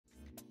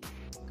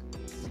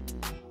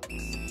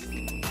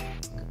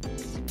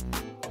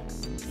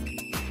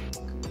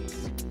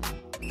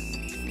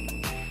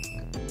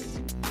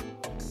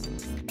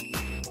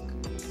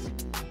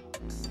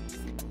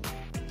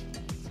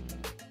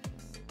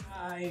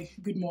Hi,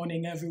 good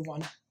morning,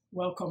 everyone.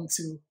 Welcome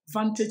to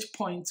Vantage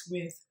Point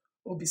with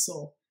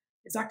Obysol.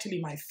 It's actually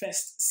my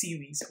first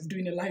series of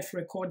doing a live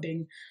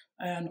recording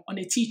on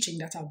a teaching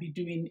that I'll be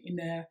doing in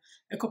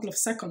a couple of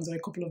seconds or a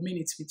couple of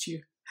minutes with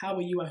you. How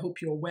are you? I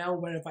hope you're well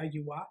wherever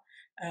you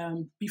are.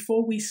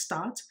 Before we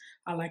start,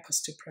 I'd like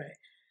us to pray.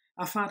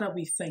 Our Father,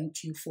 we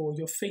thank you for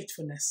your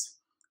faithfulness.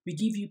 We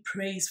give you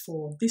praise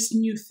for this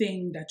new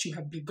thing that you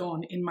have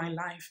begun in my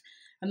life,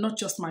 and not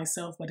just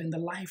myself, but in the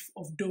life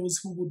of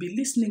those who will be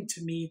listening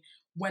to me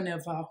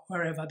whenever,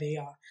 wherever they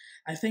are.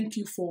 I thank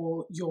you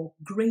for your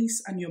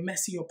grace and your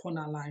mercy upon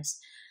our lives.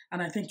 And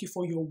I thank you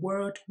for your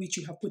word, which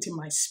you have put in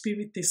my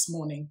spirit this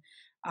morning.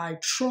 I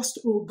trust,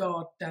 oh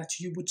God, that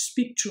you would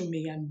speak through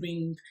me and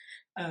bring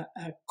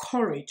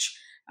courage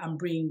and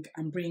bring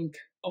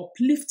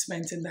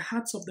upliftment in the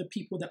hearts of the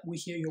people that will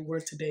hear your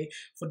word today.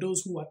 For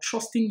those who are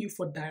trusting you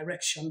for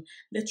direction,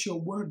 let your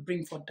word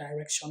bring forth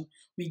direction.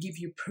 We give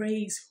you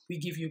praise, we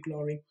give you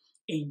glory.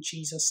 In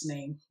Jesus'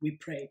 name we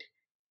prayed.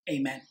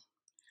 Amen.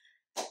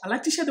 I'd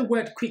like to share the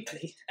word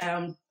quickly.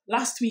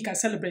 Last week I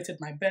celebrated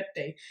my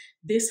birthday.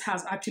 This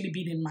has actually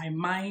been in my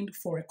mind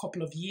for a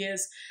couple of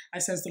years. I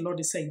sense the Lord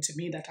is saying to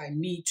me that I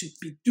need to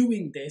be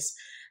doing this.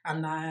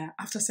 And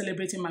after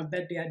celebrating my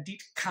birthday, I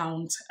did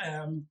count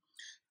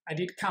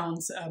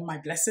my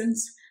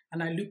blessings,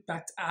 and I looked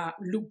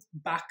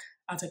back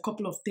at a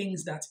couple of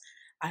things that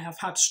I have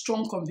had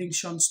strong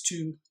convictions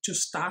to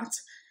start,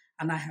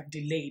 and I have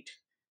delayed.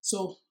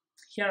 So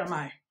here am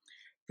I.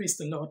 Praise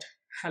the Lord.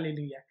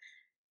 Hallelujah.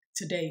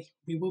 Today,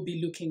 we will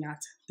be looking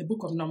at the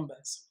book of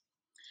Numbers,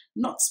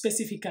 not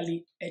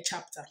specifically a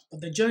chapter,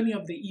 but the journey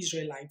of the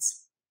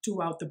Israelites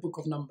throughout the book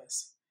of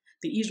Numbers.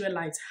 The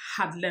Israelites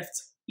had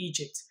left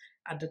Egypt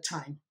at the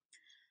time,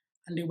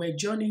 and they were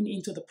journeying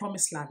into the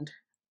promised land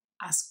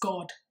as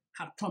God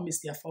had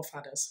promised their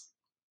forefathers.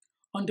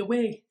 On the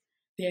way,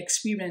 they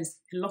experienced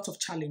a lot of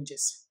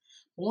challenges.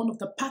 One of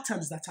the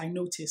patterns that I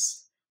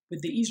noticed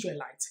with the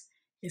Israelites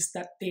is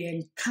that they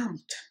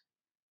encamped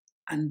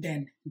and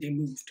then they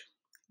moved.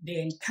 They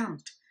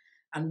encamped,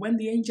 and when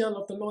the angel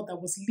of the Lord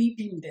that was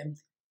leading them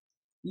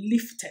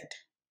lifted,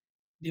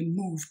 they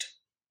moved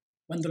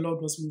when the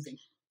Lord was moving.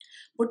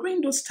 But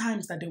during those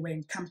times that they were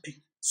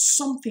encamping,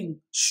 something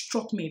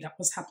struck me that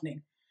was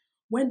happening.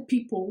 When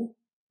people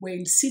were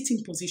in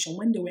sitting position,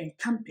 when they were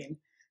encamping,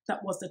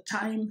 that was the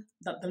time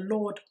that the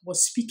Lord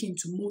was speaking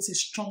to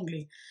Moses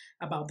strongly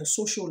about the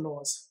social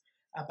laws,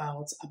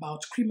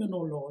 about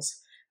criminal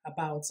laws,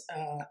 about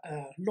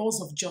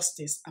laws of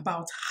justice,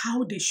 about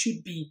how they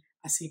should be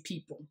as a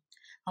people.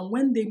 And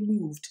when they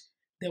moved,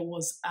 there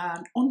was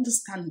an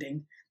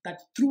understanding that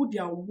through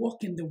their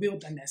walk in the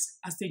wilderness,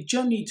 as they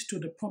journeyed to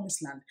the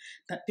promised land,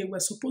 that they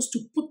were supposed to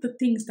put the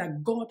things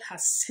that God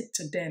has said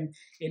to them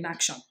in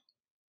action.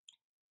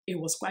 It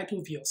was quite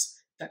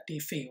obvious that they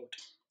failed.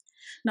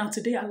 Now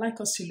today I'd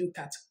like us to look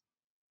at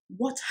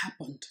what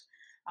happened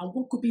and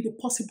what could be the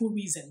possible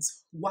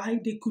reasons why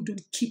they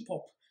couldn't keep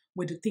up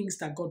with the things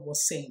that God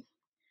was saying.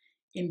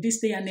 In this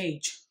day and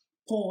age,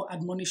 Paul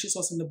admonishes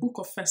us in the book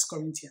of 1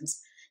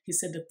 Corinthians. He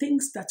said the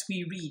things that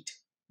we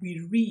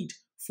read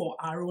for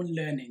our own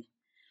learning.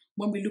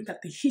 When we look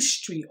at the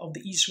history of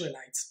the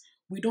Israelites,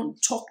 we don't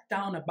talk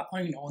down about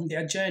on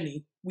their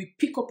journey. We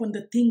pick up on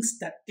the things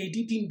that they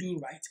didn't do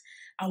right,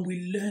 and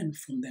we learn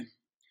from them.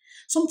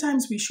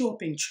 Sometimes we show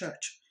up in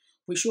church.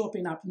 We show up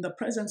in the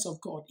presence of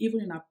God,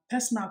 even in our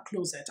personal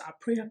closet, our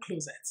prayer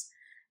closets,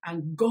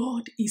 and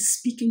God is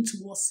speaking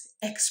to us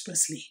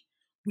expressly.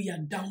 We are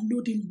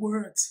downloading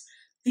words,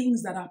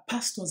 things that our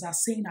pastors are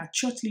saying, our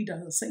church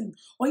leaders are saying,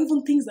 or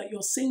even things that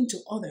you're saying to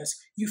others.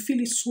 You feel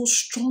it so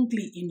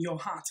strongly in your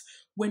heart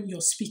when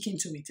you're speaking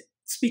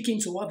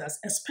to others,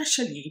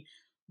 especially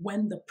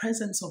when the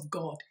presence of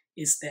God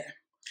is there.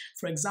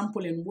 For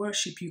example, in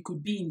worship, you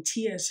could be in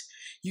tears.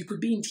 You could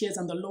be in tears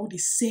and the Lord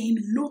is saying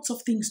lots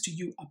of things to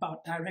you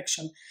about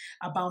direction,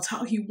 about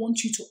how He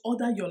wants you to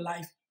order your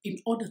life in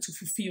order to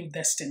fulfill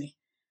destiny.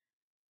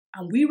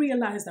 And we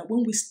realize that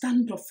when we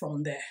stand up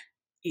from there,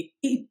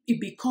 it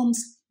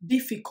becomes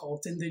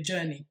difficult in the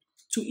journey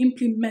to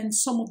implement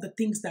some of the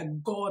things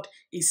that God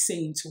is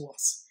saying to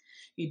us.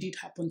 It did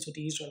happen to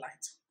the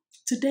Israelites.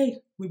 Today,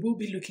 we will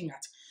be looking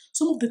at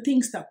some of the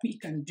things that we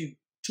can do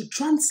to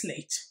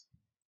translate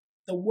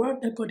the word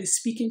that God is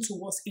speaking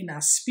to us in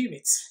our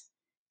spirits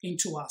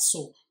into our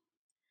soul.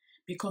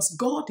 Because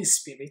God is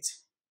spirit,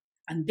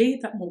 and they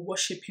that must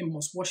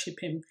worship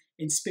Him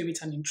in spirit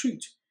and in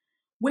truth.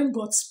 When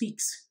God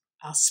speaks,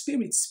 our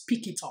spirits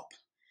pick it up,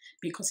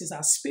 because it's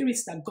our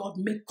spirits that God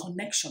made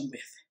connection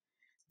with.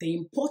 The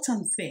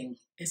important thing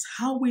is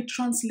how we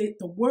translate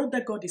the word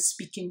that God is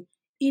speaking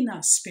in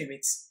our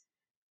spirits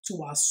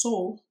to our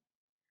soul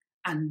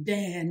and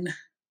then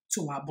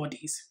to our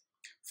bodies.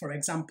 For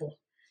example,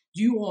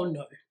 you all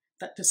know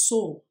that the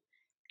soul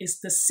is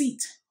the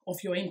seat of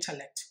your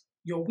intellect,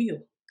 your will,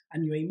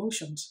 and your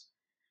emotions.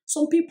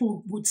 Some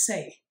people would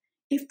say,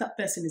 if that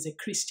person is a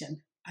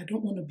Christian, I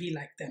don't want to be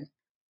like them.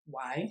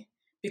 Why?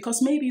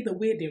 Because maybe the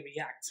way they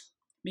react,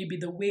 maybe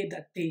the way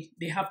that they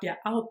have their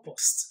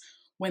outbursts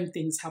when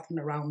things happen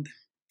around them.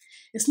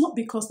 It's not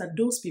because that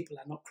those people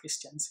are not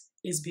Christians.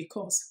 It's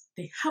because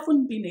they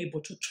haven't been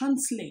able to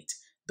translate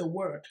the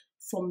word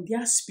from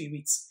their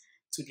spirits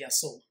to their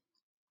soul.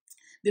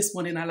 This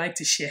morning, I'd like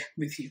to share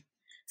with you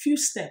few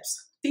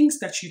steps, things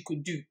that you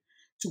could do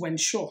to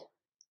ensure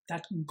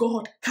that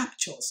God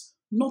captures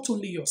not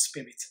only your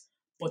spirit,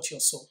 but your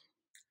soul.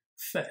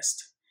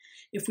 First,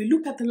 if we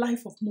look at the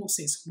life of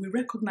Moses, we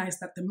recognize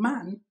that the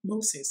man,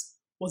 Moses,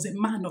 was a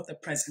man of the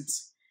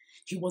presence.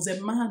 He was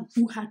a man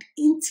who had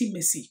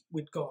intimacy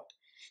with God.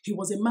 He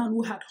was a man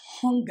who had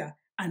hunger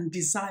and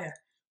desire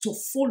to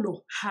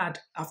follow hard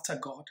after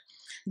God.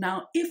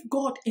 Now, if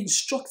God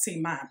instructs a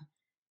man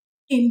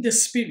in the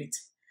spirit,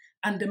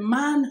 and the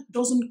man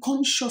doesn't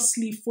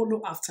consciously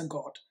follow after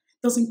God,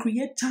 doesn't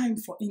create time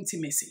for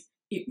intimacy,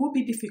 it will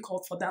be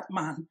difficult for that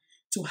man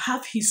to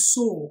have his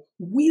soul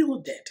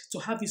wielded, to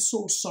have his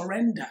soul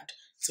surrendered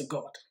to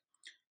God.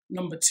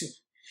 Number two,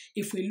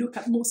 if we look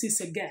at Moses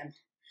again,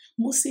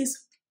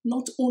 Moses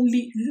not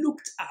only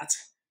looked at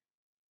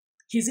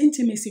his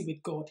intimacy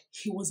with God,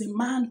 he was a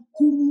man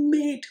who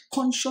made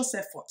conscious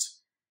effort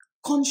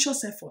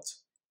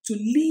to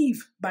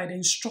live by the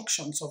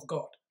instructions of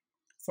God.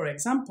 For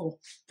example,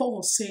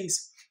 Paul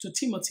says to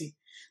Timothy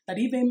that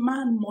if a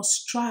man must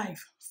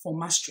strive for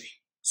mastery,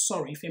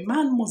 if a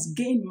man must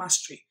gain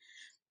mastery,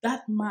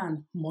 that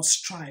man must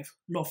strive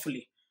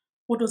lawfully.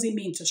 What does it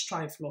mean to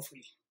strive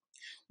lawfully?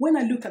 When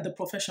I look at the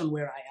profession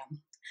where I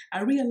am,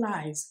 I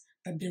realize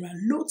that there are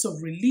loads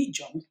of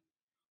religion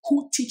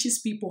who teaches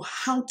people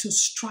how to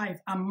strive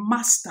and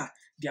master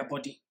their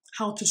body,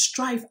 how to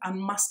strive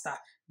and master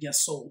their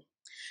soul.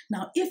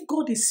 Now, if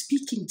God is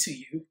speaking to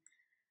you,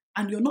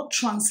 and you're not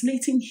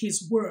translating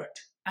his word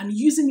and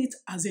using it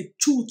as a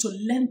tool to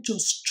learn to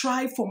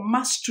strive for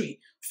mastery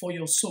for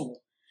your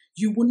soul,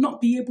 you will not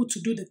be able to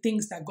do the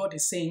things that God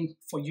is saying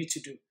for you to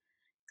do.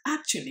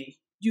 Actually,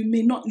 you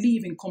may not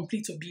live in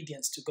complete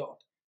obedience to God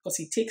because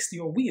it takes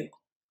your will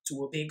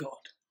to obey God.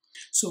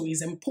 So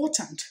it's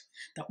important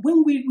that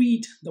when we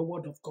read the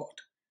word of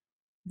God,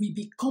 we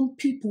become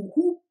people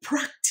who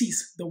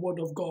practice the word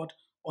of God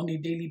on a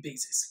daily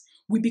basis.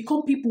 We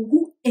become people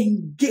who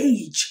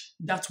engage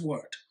that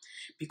word.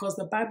 Because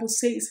the Bible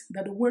says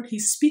that the word he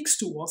speaks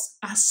to us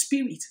are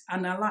spirit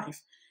and are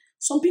life.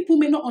 Some people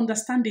may not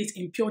understand it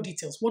in pure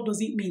details. What does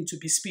it mean to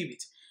be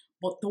spirit?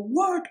 But the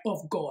word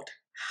of God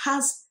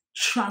has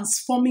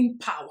transforming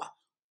power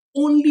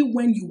only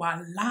when you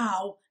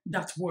allow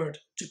that word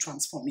to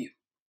transform you.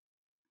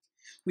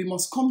 We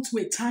must come to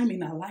a time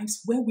in our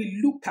lives where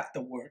we look at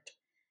the word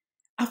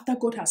after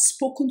God has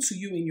spoken to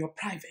you in your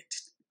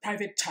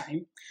private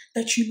time,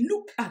 that you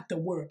look at the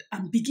word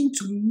and begin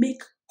to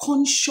make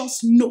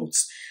conscious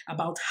notes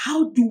about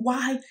how do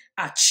I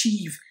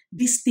achieve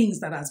these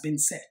things that has been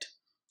said.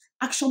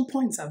 Action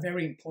points are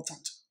very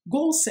important.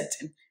 Goal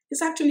setting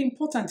is actually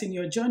important in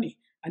your journey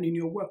and in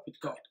your work with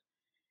God.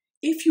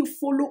 If you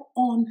follow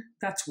on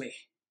that way,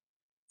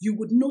 you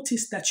would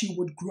notice that you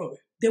would grow.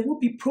 There will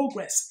be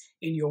progress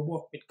in your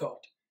work with God.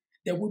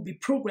 There will be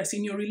progress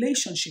in your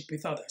relationship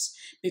with others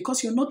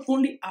because you're not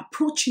only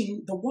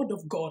approaching the word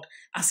of God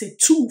as a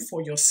tool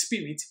for your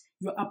spirit,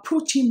 you're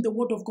approaching the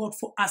word of God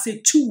as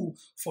a tool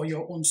for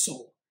your own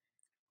soul.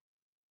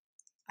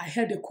 I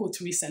heard a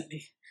quote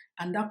recently,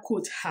 and that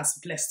quote has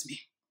blessed me.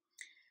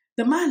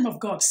 The man of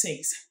God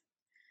says,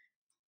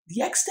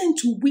 the extent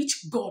to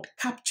which God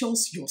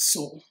captures your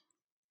soul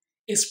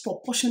is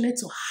proportionate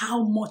to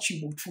how much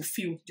you would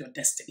fulfill your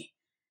destiny.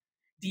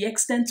 The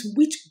extent to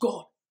which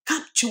God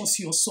captures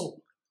your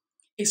soul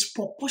is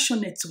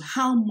proportionate to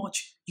how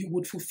much you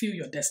would fulfill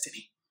your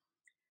destiny.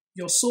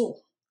 Your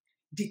soul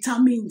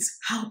determines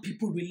how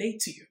people relate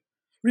to you.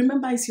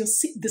 Remember,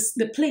 it's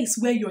the place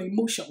where your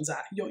emotions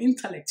are, your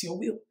intellect, your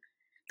will.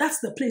 That's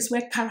the place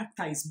where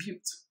character is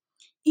built.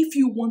 If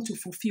you want to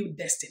fulfill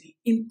destiny,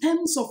 in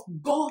terms of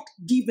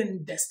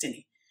God-given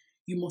destiny,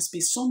 you must be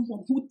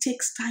someone who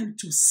takes time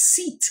to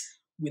sit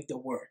with the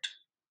word.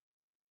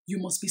 You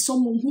must be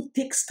someone who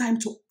takes time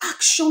to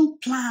action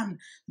plan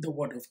the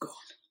word of God.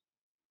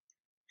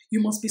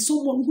 You must be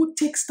someone who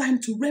takes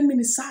time to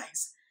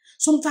reminisce.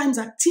 Sometimes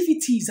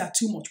activities are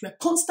too much. We're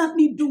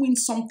constantly doing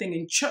something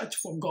in church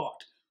for God,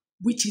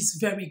 which is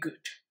very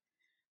good.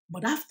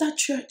 But after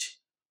church,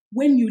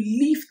 when you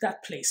leave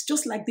that place,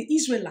 just like the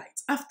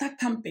Israelites, after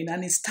camping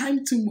and it's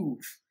time to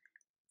move,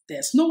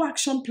 there's no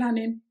action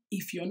planning.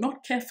 If you're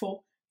not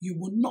careful, you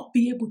will not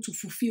be able to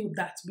fulfill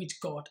that which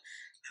God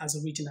has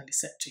originally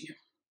said to you.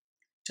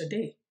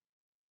 Today,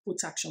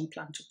 put action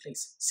plan to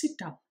place. Sit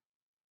down.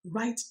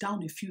 Write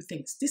down a few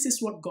things. This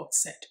is what God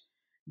said.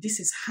 This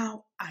is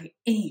how I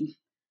aim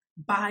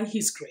by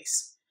his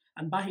grace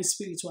and by his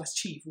spirit to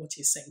achieve what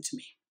he's saying to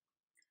me.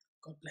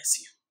 God bless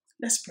you.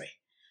 Let's pray.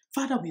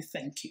 Father, we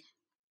thank you.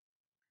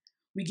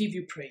 We give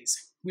you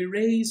praise. We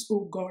raise,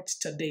 oh God,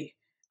 today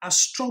our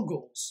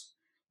struggles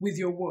with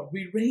your word.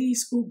 We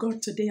raise, oh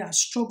God, today our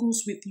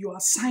struggles with your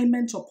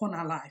assignment upon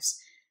our lives.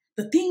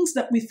 The things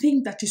that we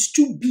think that is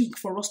too big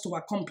for us to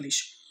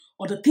accomplish,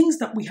 or the things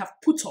that we have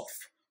put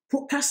off,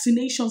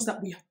 procrastinations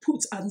that we have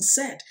put and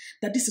said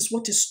that this is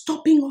what is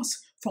stopping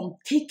us from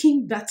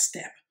taking that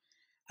step,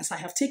 as I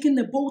have taken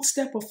the bold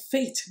step of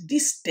faith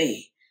this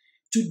day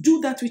to do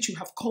that which you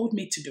have called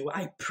me to do,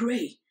 I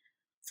pray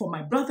for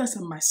my brothers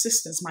and my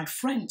sisters, my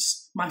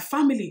friends, my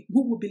family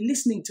who will be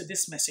listening to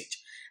this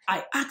message.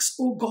 I ask,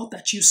 oh God,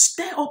 that you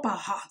stir up our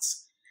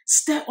hearts,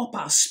 stir up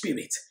our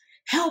spirit.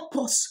 Help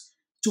us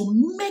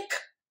to make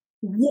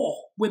war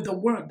with the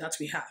word that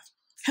we have.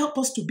 Help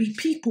us to be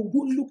people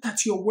who look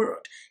at your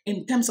word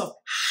in terms of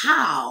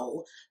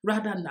how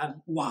rather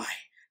than why.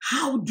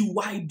 How do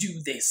I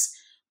do this?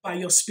 By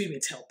your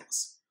spirit, help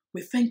us.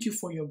 We thank you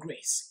for your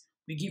grace.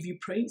 We give you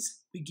praise.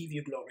 We give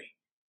you glory.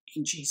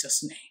 In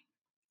Jesus' name,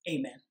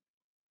 amen.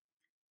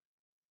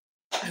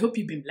 I hope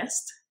you've been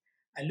blessed.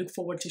 I look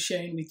forward to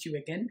sharing with you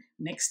again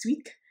next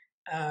week.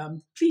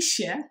 Please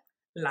share,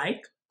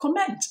 like,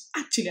 comment.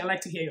 Actually, I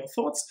like to hear your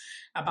thoughts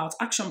about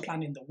action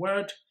plan in the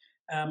word,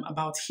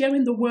 about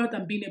hearing the word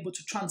and being able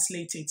to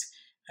translate it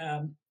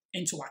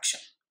into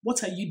action.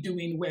 What are you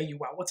doing where you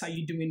are? What are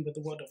you doing with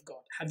the word of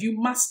God? Have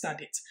you mastered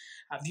it?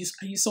 Are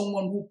you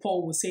someone who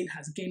Paul was saying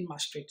has gained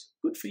mastery?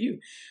 Good for you.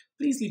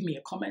 Please leave me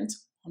a comment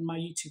on my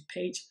YouTube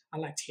page.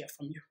 I'd like to hear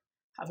from you.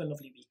 Have a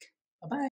lovely week. Bye-bye.